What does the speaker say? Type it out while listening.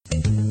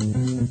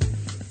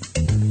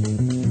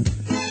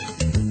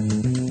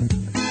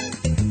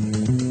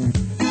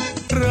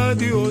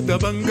راديو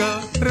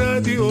دبنقا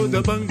راديو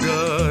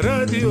دبنقا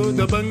راديو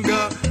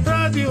دبنقا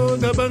راديو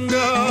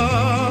دبنقا.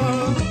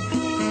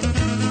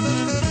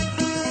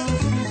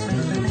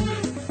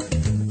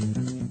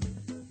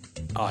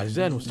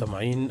 أعزائي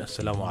المستمعين،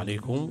 السلام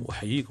عليكم،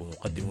 وحييكم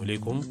وأقدم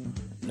إليكم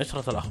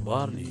نشرة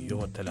الأخبار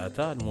ليوم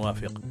الثلاثاء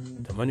الموافق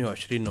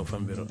 28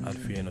 نوفمبر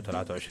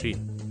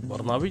 2023.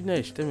 برنامجنا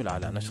يشتمل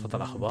على نشرة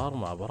الأخبار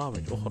مع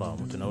برامج أخرى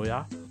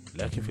متنوعة،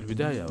 لكن في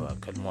البداية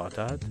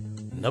وكالمعتاد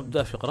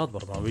نبدأ فقرات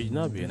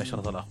برنامجنا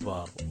بنشرة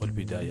الأخبار،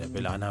 والبداية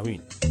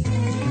بالعناوين.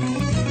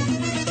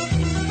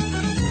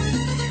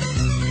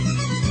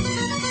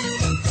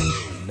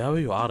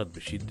 الناوي يعارض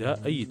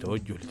بشدة أي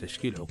توجه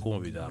لتشكيل حكومة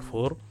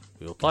بدارفور،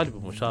 ويطالب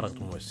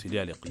بمشاركة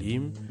ممثلي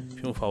الإقليم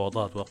في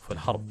مفاوضات وقف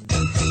الحرب.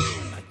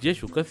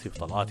 الجيش يكثف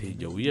طلعاته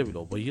الجوية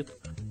بالأبيض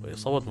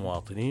ويصوت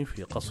مواطنين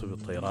في قصف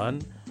بالطيران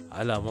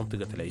على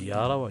منطقة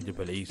العيارة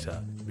وجبل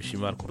عيسى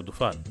بشمال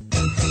كردفان.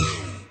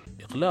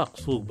 إغلاق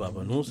سوق باب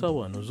نوسة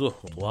ونزوح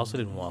متواصل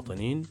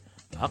للمواطنين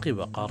عقب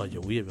قارة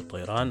جوية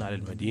بالطيران على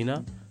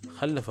المدينة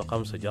خلف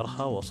 5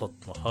 جرحى وسط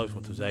مخاوف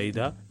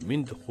متزايدة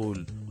من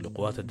دخول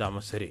لقوات الدعم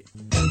السريع.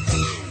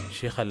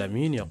 الشيخ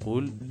الأمين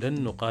يقول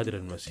لن نقادر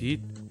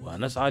المسيد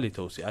ونسعى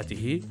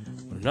لتوسعته،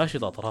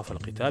 ونناشد أطراف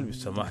القتال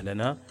بالسماح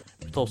لنا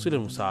بتوصيل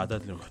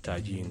المساعدات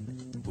للمحتاجين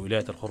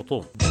بولاية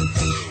الخرطوم.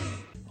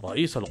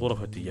 رئيس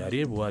الغرف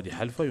التجارية بوادي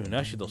حلفة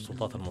يناشد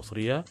السلطات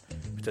المصرية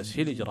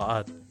بتسهيل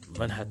إجراءات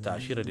منح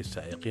التأشيرة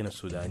للسائقين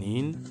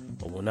السودانيين،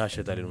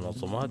 ومناشدة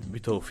للمنظمات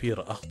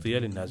بتوفير أغطية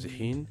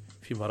للنازحين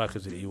في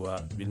مراكز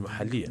الإيواء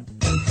بالمحلية.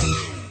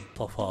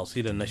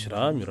 تفاصيل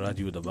النشرة من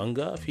راديو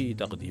دبنقا، في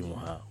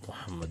تقديمها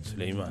محمد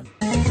سليمان.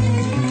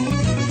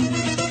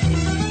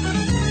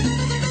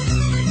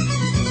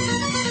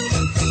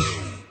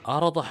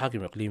 أعرض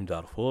حاكم إقليم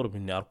دارفور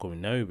مني أركم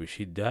الناوي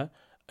بشدة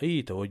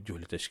أي توجه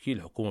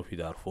لتشكيل حكومة في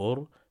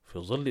دارفور في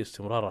ظل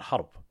استمرار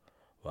الحرب.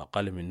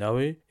 وقال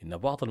مناوي إن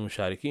بعض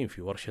المشاركين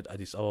في ورشة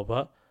أديس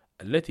أبابا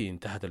التي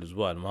انتهت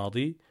الأسبوع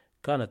الماضي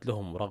كانت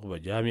لهم رغبة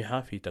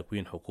جامحة في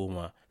تكوين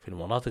حكومة في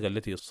المناطق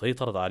التي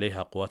سيطرت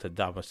عليها قوات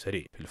الدعم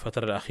السريع في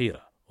الفترة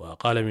الأخيرة.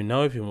 وقال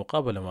مناوي في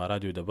مقابلة مع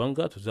راديو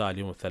دبنقا تذاع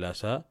اليوم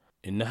الثلاثاء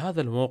إن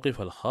هذا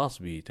الموقف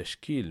الخاص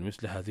بتشكيل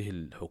مثل هذه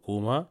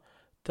الحكومة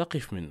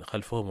تقف من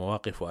خلفه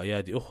مواقف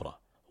وأيادي أخرى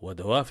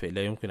ودوافع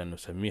لا يمكن أن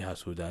نسميها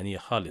سودانية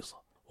خالصة.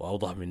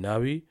 وأوضح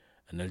مناوي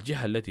أن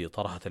الجهة التي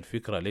طرحت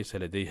الفكرة ليس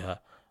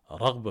لديها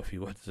رغبة في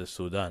وحدة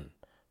السودان،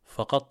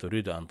 فقط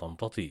تريد أن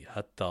تمتطي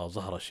حتى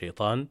ظهر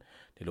الشيطان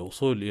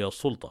للوصول إلى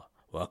السلطة.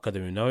 وأكد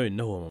مناوي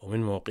أنه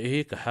ومن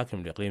موقعه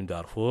كحاكم لإقليم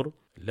دارفور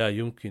لا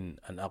يمكن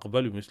أن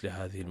أقبل بمثل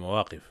هذه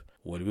المواقف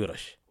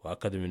والورش.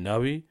 وأكد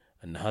مناوي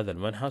أن هذا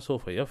المنحى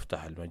سوف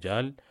يفتح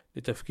المجال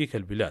لتفكيك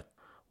البلاد،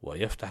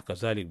 ويفتح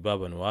كذلك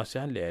بابا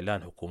واسعا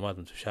لإعلان حكومات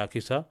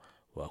متشاكسة،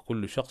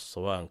 وكل شخص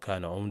سواء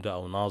كان عمدة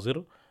أو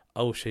ناظر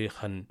أو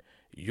شيخا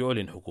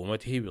يعلن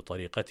حكومته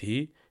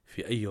بطريقته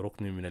في أي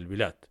ركن من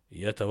البلاد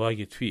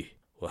يتواجد فيه.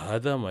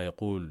 وهذا ما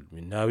يقول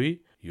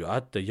مناوي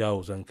يعد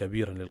تجاوزا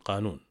كبيرا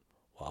للقانون.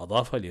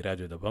 وأضاف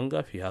لراديو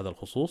دبنقا في هذا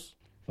الخصوص: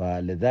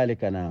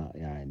 فلذلك أنا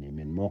يعني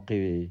من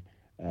موقعي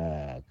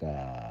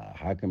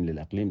كحاكم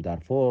للإقليم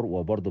دارفور،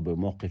 وبرضه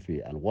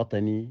بموقفي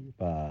الوطني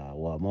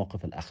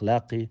وموقف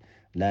الأخلاقي،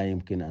 لا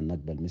يمكن أن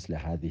نقبل مثل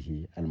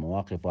هذه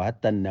المواقف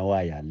وحتى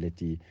النوايا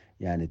التي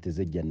يعني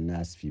تزج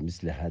الناس في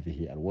مثل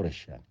هذه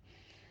الورش يعني.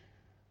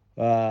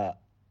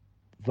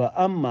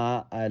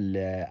 فأما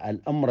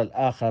الأمر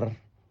الآخر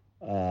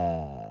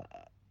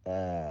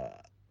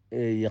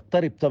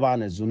يقترب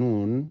طبعا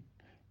الظنون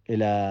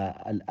إلى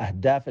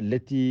الأهداف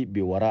التي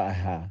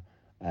بوراءها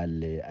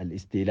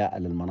الاستيلاء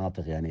على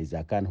المناطق. يعني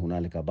إذا كان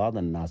هنالك بعض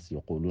الناس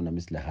يقولون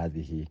مثل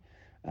هذه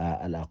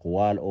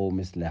الأقوال أو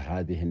مثل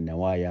هذه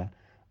النوايا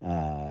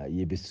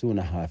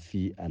يبثونها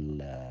في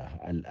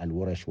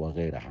الورش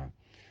وغيرها،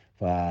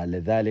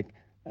 فلذلك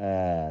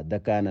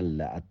ده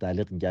كان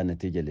التعليق جاء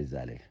نتيجة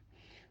لذلك.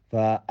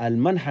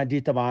 فالمنحة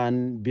دي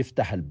طبعا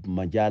بيفتح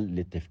المجال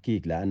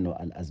للتفكيك، لأنه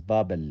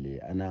الأسباب اللي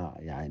أنا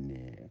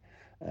يعني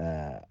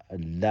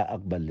لا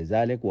أقبل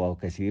لذلك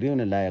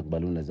وكثيرون لا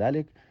يقبلون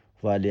ذلك،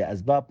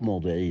 فلأسباب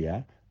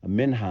موضوعية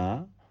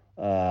منها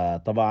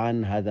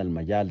طبعا هذا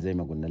المجال زي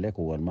ما قلنا لك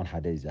هو المنحة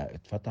دي إذا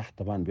اتفتح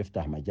طبعا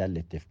بيفتح مجال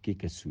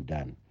للتفكيك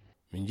السودان.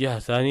 من جهة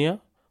ثانية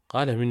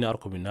قال مني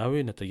أركب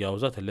الناوي أن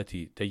التجاوزات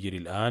التي تجري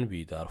الآن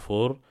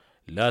بدارفور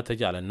لا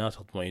تجعل الناس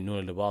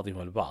يطمئنون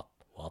لبعضهم البعض.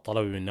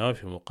 وطلب مناوي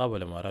في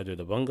مقابلة مع راديو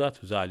دبنقا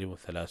تذاع اليوم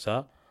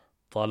الثلاثاء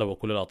طالب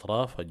كل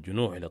الأطراف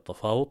الجنوح إلى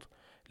التفاوض،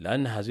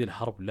 لأن هذه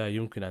الحرب لا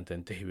يمكن أن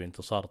تنتهي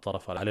بانتصار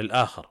طرف على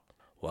الآخر.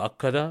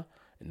 وأكد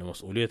أن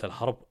مسؤولية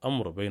الحرب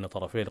أمر بين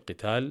طرفي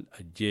القتال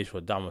الجيش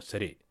والدعم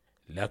السريع،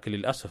 لكن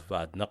للأسف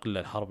بعد نقل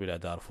الحرب إلى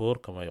دارفور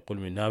كما يقول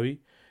مناوي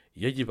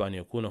يجب أن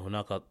يكون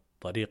هناك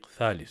طريق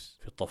ثالث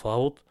في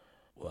التفاوض.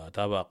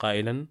 وتابع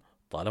قائلا: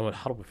 طالما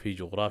الحرب في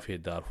جغرافيا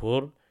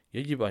دارفور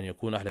يجب أن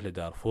يكون أهل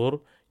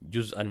دارفور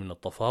جزءا من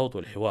التفاوض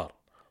والحوار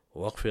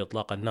ووقف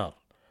إطلاق النار،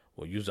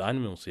 وجزءا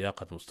من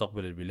صياغة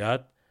مستقبل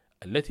البلاد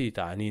التي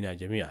تعنينا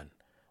جميعا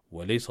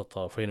وليس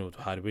الطرفين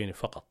المتحاربين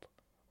فقط.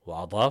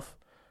 وأضاف: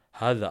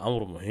 هذا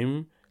أمر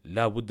مهم،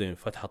 لا بد من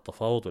فتح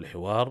التفاوض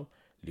والحوار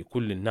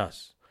لكل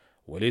الناس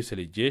وليس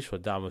للجيش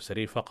والدعم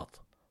السريع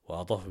فقط.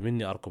 وأضاف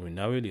مني أركم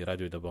الناوي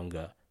لراديو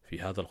دبنقا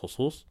في هذا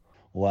الخصوص.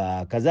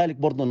 وكذلك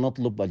برضو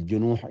نطلب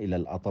الجنوح إلى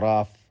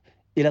الأطراف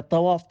إلى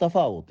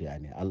تفاوض،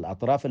 يعني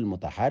الأطراف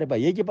المتحاربة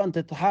يجب أن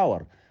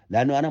تتحاور،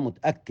 لأنه أنا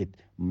متأكد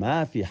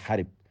ما في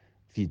حرب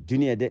في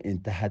الدنيا دي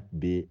انتهت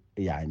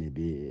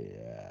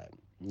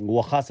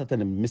وخاصة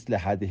مثل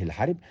هذه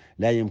الحرب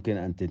لا يمكن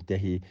أن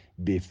تنتهي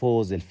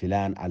بفوز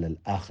الفلان على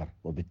الآخر،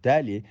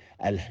 وبالتالي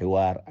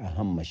الحوار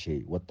أهم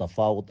شيء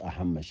والتفاوض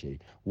أهم شيء.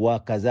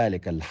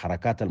 وكذلك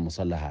الحركات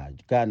المسلحة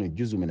كانوا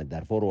جزء من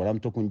الدارفور ولم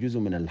تكن جزء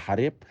من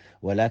الحرب،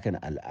 ولكن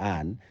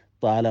الآن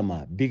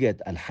طالما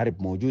بقت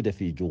الحرب موجودة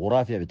في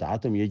جغرافيا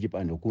بتاعتهم يجب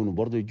أن يكونوا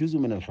برضو جزء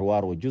من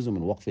الحوار وجزء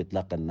من وقف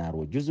إطلاق النار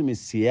وجزء من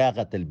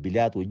صياغة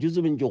البلاد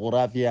وجزء من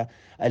جغرافيا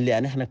اللي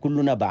يعني احنا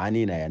كلنا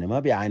بعانينا، يعني ما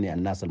بيعاني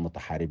الناس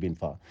المتحاربين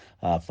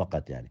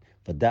فقط يعني.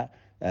 فده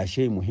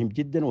شيء مهم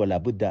جدا، ولا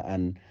بد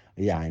أن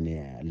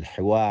يعني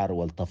الحوار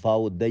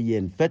والتفاوض ده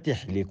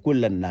ينفتح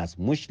لكل الناس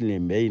مش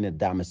بين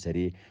الدعم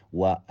السريع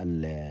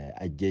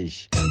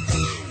والجيش.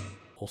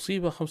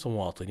 أصيب 5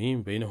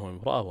 مواطنين بينهم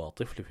امرأة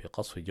وطفل في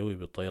قصف جوي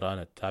بالطيران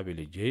التابع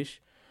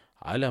للجيش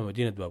على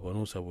مدينة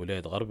بابانوسا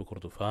بولاية غرب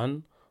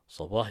كردفان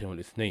صباح يوم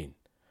الاثنين.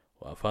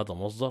 وأفاد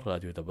مصدر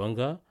راديو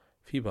دبنقا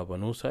في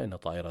بابانوسا إن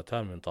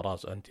طائرتان من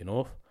طراز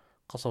أنتينوف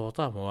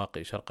قصفتا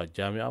مواقع شرق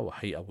الجامعة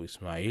وحي أبو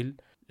إسماعيل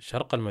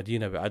شرق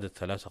المدينة بعدد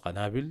 3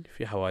 قنابل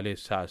في حوالي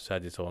الساعة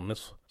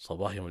 6:30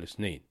 صباح يوم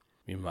الاثنين،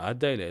 مما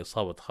أدى إلى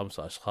إصابة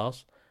 5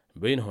 أشخاص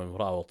بينهم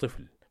امرأة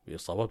وطفل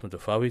بإصابات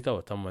متفاوتة،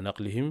 وتم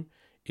نقلهم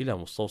إلى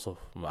مستوصف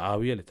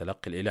معاوية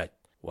لتلقي العلاج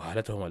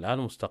وحالتهم الآن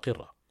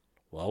مستقرة.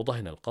 وأوضح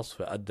أن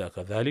القصف أدى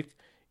كذلك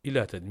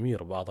إلى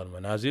تدمير بعض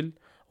المنازل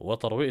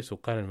وترويع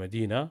سكان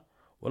المدينة،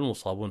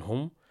 والمصابون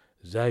هم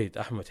زايد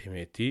أحمد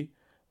حميتي،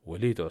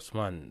 وليد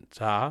عثمان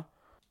ساعة،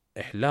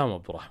 إحلام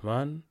عبد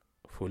الرحمن،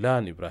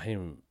 فلان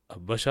إبراهيم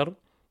البشر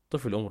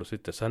طفل عمره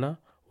 6 سنة،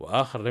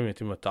 وآخر لم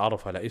يتم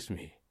التعرف على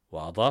اسمه.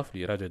 وأضاف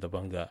لراديو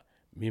دبنقا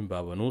من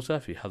بابانوسا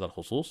في هذا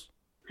الخصوص: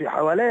 في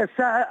حوالي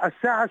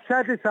الساعة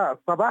 6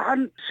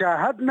 صباحا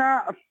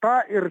شاهدنا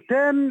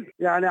الطائرتين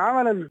يعني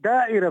عملا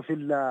دائرة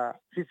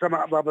في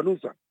سماء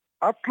بابانوسا.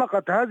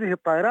 أطلقت هذه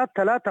الطائرات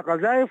 3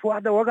 قذائف،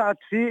 واحدة وقعت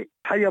في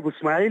حي أبو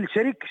إسماعيل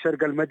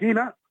شرق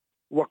المدينة،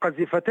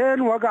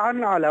 وقذيفتين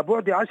وقعا على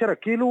بعد 10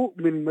 كيلو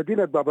من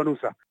مدينة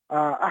بابانوسا.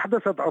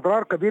 أحدثت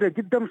أضرار كبيرة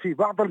جدا في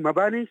بعض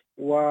المباني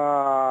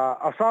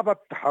وأصابت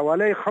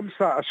حوالي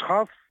 5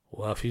 أشخاص.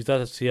 وفي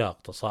ذات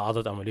السياق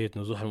تصاعدت عملية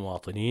نزوح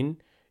المواطنين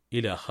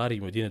إلى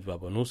خارج مدينة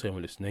بابانوسا يوم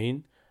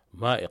الاثنين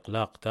مع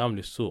إغلاق تام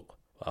للسوق.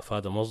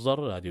 وأفاد مصدر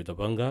راديو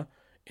دبنقا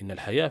إن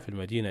الحياة في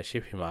المدينة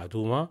شبه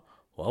معدومة،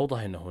 وأوضح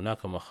أن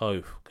هناك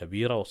مخاوف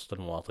كبيرة وسط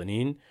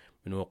المواطنين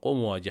من وقوع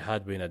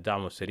مواجهات بين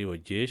الدعم السريع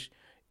والجيش،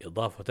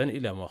 إضافة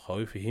إلى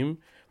مخاوفهم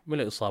من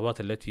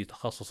الإصابات التي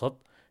تخصصت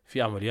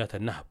في عمليات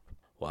النهب.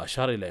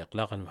 وأشار إلى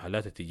إغلاق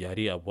المحلات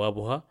التجارية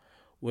أبوابها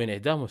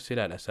وانعدام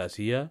السلع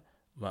الأساسية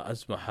مع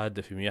أزمة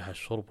حادة في مياه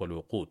الشرب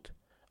والوقود،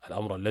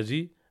 الأمر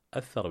الذي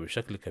أثر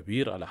بشكل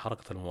كبير على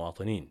حركة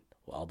المواطنين.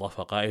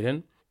 وأضاف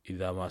قائلا: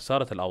 إذا ما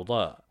سارت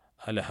الأوضاع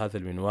على هذا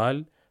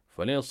المنوال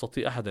فلن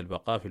يستطيع أحد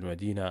البقاء في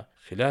المدينة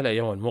خلال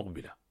الأيام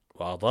المقبلة.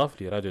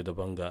 وأضاف لراديو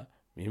دبنقا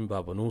من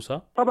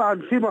بابانوسا: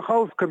 طبعا في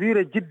مخاوف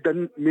كبيرة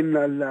جدا من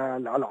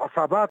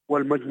العصابات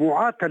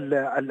والمجموعات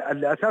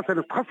اللي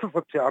أساسا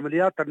تخصصت في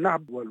عمليات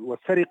النهب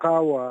والسرقة،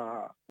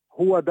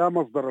 وهو ده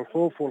مصدر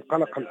الخوف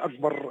والقلق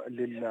الأكبر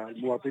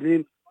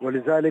للمواطنين.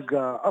 ولذلك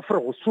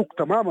أفرغوا السوق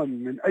تماما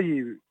من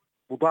أي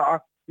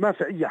بضاعة، ما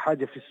في أي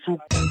حاجة في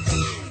السوق.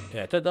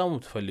 اعتدى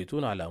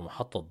متفلتون على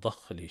محطة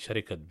ضخ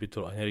لشركة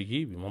بترو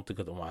أنرجي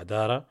بمنطقة أم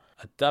عدارة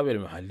التابعة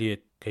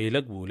لمحلية كيلق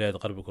بولاية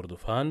غرب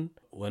كردفان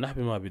ونحب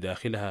ما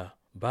بداخلها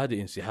بعد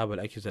انسحاب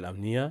الأجهزة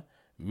الأمنية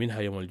منها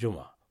يوم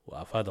الجمعة.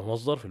 وأفاد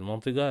مصدر في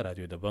المنطقة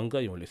راديو دبنقا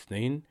يوم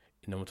الاثنين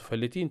إن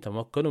متفلتين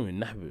تمكنوا من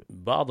نحب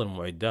بعض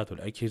المعدات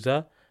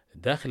والأجهزة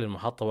داخل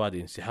المحطة بعد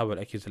انسحاب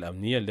الأجهزة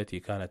الأمنية التي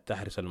كانت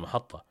تحرس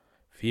المحطة،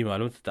 فيما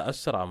لم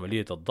تتأثر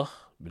عملية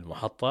الضخ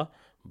بالمحطة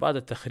بعد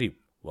التخريب.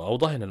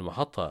 وأوضح أن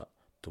المحطة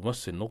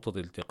تمثل نقطة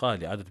التقاء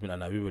لعدد من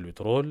أنابيب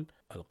البترول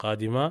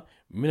القادمة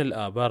من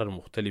الآبار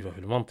المختلفة في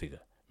المنطقة.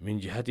 من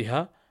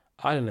جهتها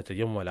أعلن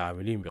تجمع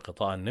العاملين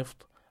بقطاع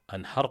النفط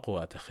عن حرق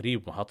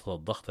وتخريب محطة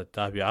الضغط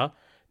التابعة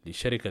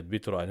لشركة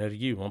بترو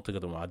أنرجي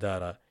بمنطقة أم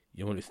عدارة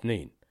يوم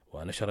الاثنين.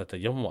 ونشر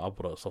التجمع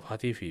عبر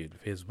صفحته في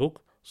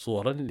الفيسبوك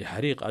صورا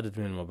لحريق عدد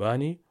من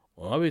المباني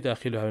وما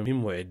بداخلها من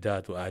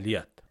معدات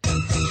وآليات.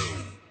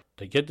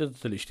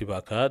 تجددت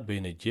الاشتباكات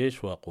بين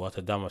الجيش وقوات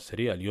الدعم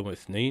السريع اليوم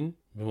الاثنين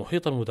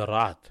بمحيط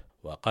المدرعات.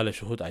 وقال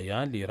شهود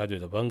عيان لراديو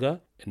دبنقا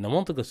إن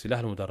منطقة سلاح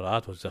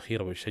المدرعات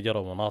والذخيرة بالشجرة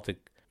ومناطق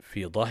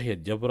في ضاحية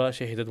جبرة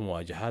شهدت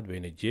مواجهات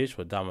بين الجيش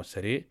والدعم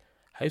السريع،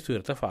 حيث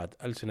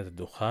ارتفعت ألسنة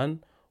الدخان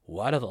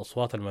وعلت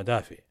أصوات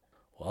المدافع.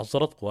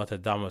 وأصدرت قوات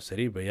الدعم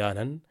السريع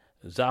بيانا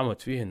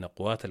زعمت فيه أن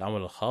قوات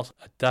العمل الخاص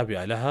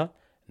التابعة لها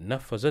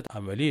نفذت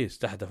عملية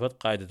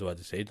استهدفت قاعدة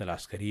وادي سعيد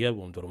العسكرية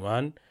بأم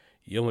درمان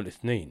يوم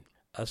الاثنين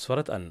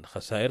أسفرت أن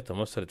خسائر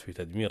تمثلت في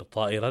تدمير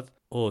طائرة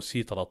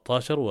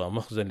OC-13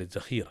 ومخزن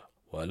للذخيرة.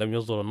 ولم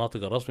يصدر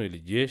الناطق الرسمي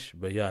للجيش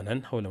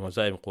بيانا حول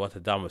مزايم قوات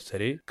الدعم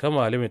السريع،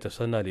 كما لم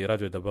يتسنى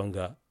لراديو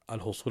دبنقا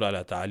الحصول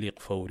على تعليق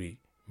فوري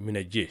من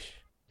الجيش.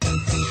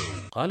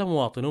 قال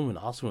مواطنون من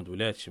عاصمة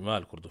ولاية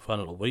شمال كردفان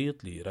الأبيض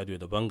لراديو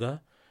دبنقا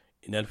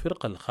إن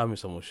الفرقة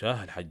الخامسة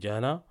مشاة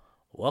الحجانة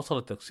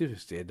واصلت تكثيف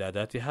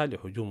استعداداتها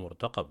لهجوم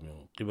مرتقب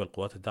من قبل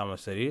قوات الدعم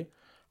السريع،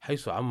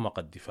 حيث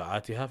عمقت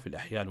دفاعاتها في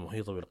الأحياء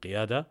المحيطة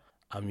بالقيادة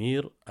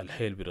أمير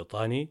الحي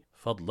البريطاني،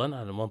 فضلا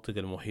عن المنطقة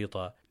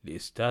المحيطة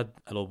لاستاد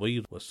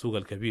الأبيض والسوق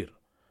الكبير.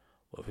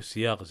 وفي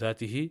السياق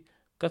ذاته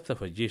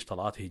كثف الجيش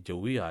طلعاته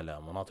الجوية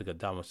على مناطق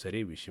الدعم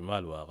السريع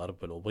بشمال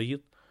وغرب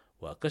الأبيض،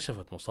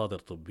 وكشفت مصادر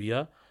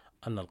طبية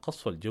أن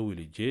القصف الجوي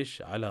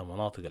للجيش على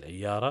مناطق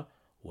العيارة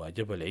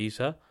وجبل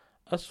عيسى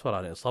أسفر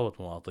عن إصابة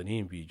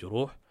مواطنين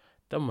بجروح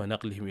تم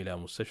نقلهم إلى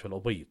مستشفى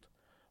الأبيض.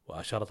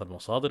 وأشارت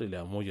المصادر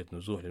إلى موجة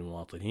نزوح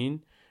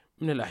للمواطنين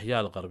من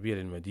الأحياء الغربية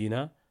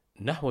للمدينة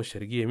نحو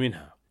الشرقية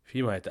منها،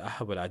 فيما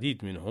يتأهب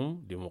العديد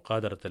منهم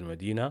لمقادرة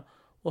المدينة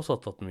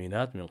وسط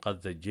تطمينات من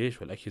قادة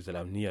الجيش والأجهزة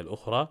الأمنية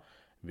الأخرى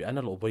بأن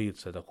الأبيض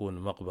ستكون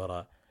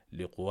مقبرة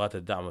لقوات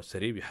الدعم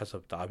السريع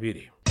بحسب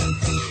تعبيرهم.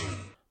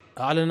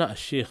 أعلن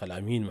الشيخ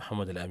الأمين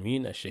محمد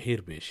الأمين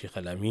الشهير بالشيخ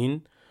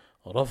الأمين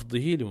رفضه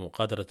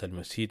لمقادرة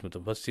المسيد،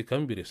 متمسكا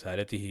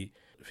برسالته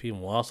في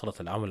مواصلة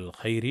العمل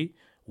الخيري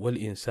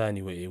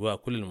والإنساني وإيواء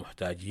كل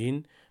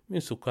المحتاجين من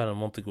سكان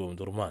المنطقة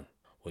ومدرمان،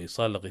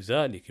 وإيصال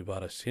الغذاء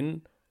لكبار السن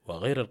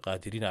وغير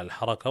القادرين على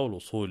الحركة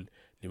والوصول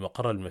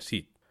لمقر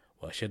المسيد.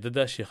 وشدد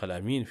الشيخ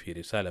الأمين في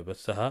رسالة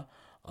بثها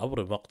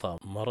عبر مقطع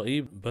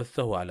مرئي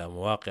بثه على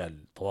مواقع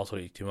التواصل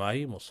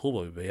الاجتماعي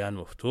مصحوبة ببيان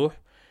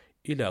مفتوح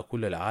إلى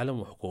كل العالم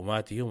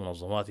وحكوماته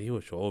ومنظماته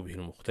وشعوبه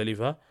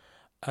المختلفة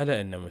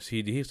على أن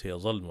مسيده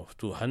سيظل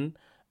مفتوحا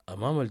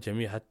أمام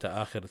الجميع حتى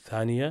آخر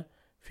ثانية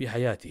في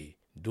حياته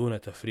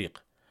دون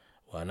تفريق.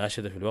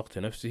 وناشد في الوقت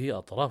نفسه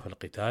أطراف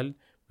القتال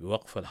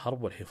بوقف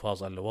الحرب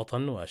والحفاظ على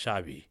الوطن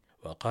وشعبه،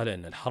 وقال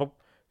أن الحرب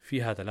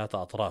فيها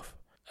 3 أطراف: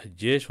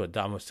 الجيش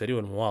والدعم السريع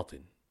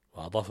والمواطن.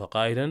 وأضاف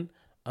قائلا: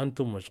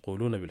 أنتم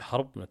مشغولون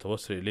بالحرب،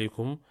 نتوسل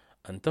إليكم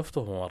أن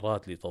تفتحوا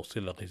ممرات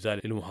لتوصيل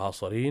الغذاء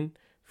للمحاصرين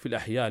في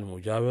الأحياء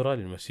المجاورة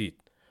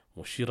للمسيد،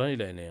 مشيرا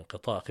إلى أن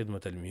انقطاع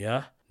خدمة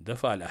المياه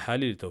دفع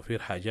الأهالي لتوفير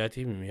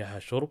حاجاتهم من مياه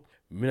الشرب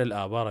من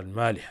الآبار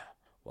المالحة.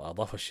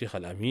 وأضاف الشيخ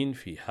الأمين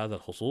في هذا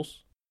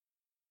الخصوص: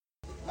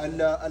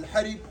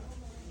 الحرب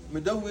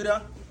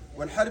مدورة،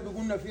 والحرب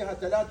قلنا فيها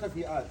 3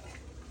 فئات: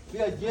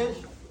 فيها الجيش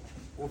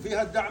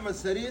وفيها الدعم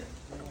السريع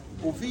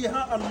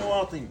وفيها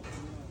المواطن.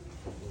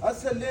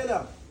 هسه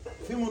الليلة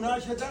في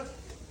مناشدة،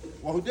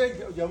 وهدي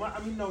جماعة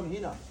منا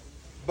هنا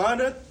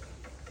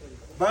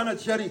بانت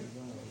شرق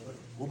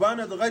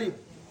وبانت غرب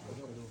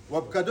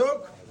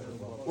وبكدوك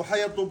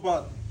وحي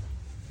الضباط.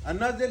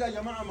 الناس دي يا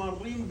جماعة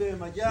مارين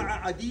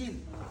بمجاعة عديل،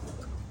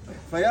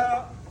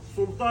 فيا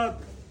سلطات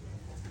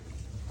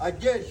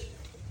الجيش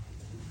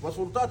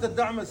وسلطات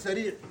الدعم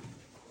السريع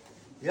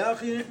يا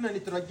أخي نحن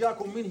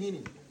نترجاكم من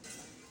هنا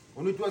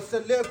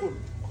ونتوسل لكم،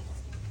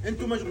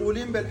 انتم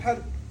مشغولين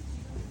بالحرب،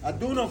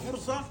 ادونا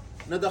فرصة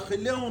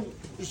ندخل لهم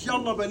ان شاء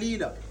الله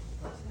بليلة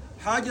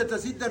حاجة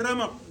تسد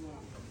الرمق.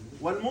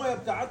 والمويه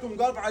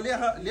بتاعتهم قاطعة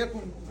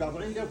لكم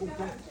قاطعين لكم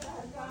كم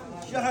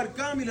شهر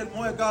كامل،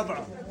 المويه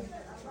قاطعة،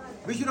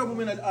 بيشربوا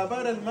من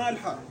الآبار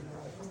المالحة.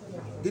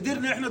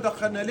 قدرنا احنا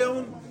دخلنا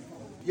لهم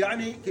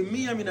يعني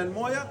كمية من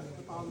المويه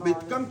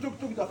بكم توك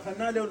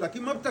دخلنا لهم،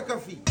 لكن ما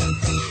بتكفي.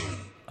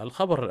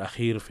 الخبر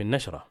الأخير في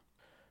النشرة.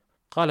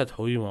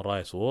 قالت هيومن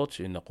رايتس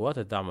ووتش إن قوات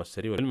الدعم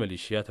السريع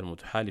والميليشيات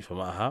المتحالفة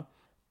معها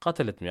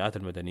قتلت مئات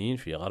المدنيين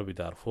في غرب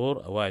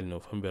دارفور أوائل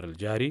نوفمبر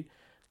الجاري،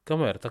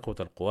 كما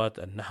ارتكبت القوات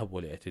النهب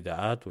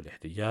والاعتداءات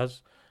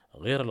والاحتجاز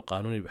غير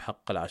القانوني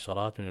بحق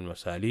العشرات من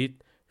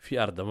المساليد في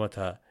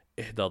أردمتها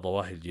إحدى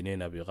ضواحي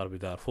الجنينة بغرب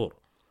دارفور.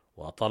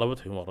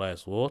 وطلبت هيومن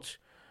رايتس ووتش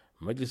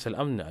مجلس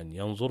الأمن أن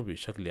ينظر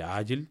بشكل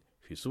عاجل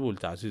في سبل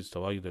تعزيز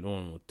تواجد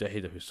الأمم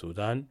المتحدة في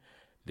السودان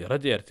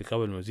لردع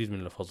ارتكاب المزيد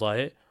من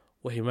الفظائع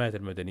وحماية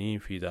المدنيين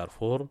في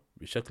دارفور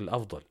بشكل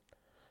أفضل.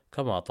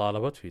 كما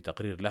طالبت في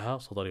تقرير لها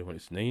صدر يوم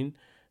الاثنين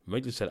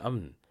مجلس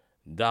الأمن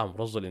دعم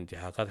رصد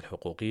الانتهاكات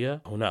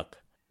الحقوقية هناك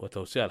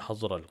وتوسيع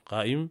الحظر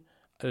القائم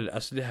على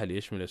الأسلحة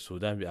ليشمل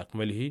السودان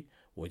بأكمله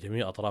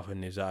وجميع أطراف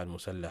النزاع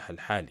المسلح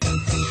الحالي.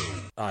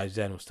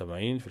 أعزائي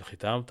المستمعين، في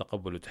الختام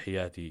تقبلوا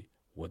تحياتي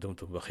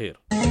ودمتم بخير.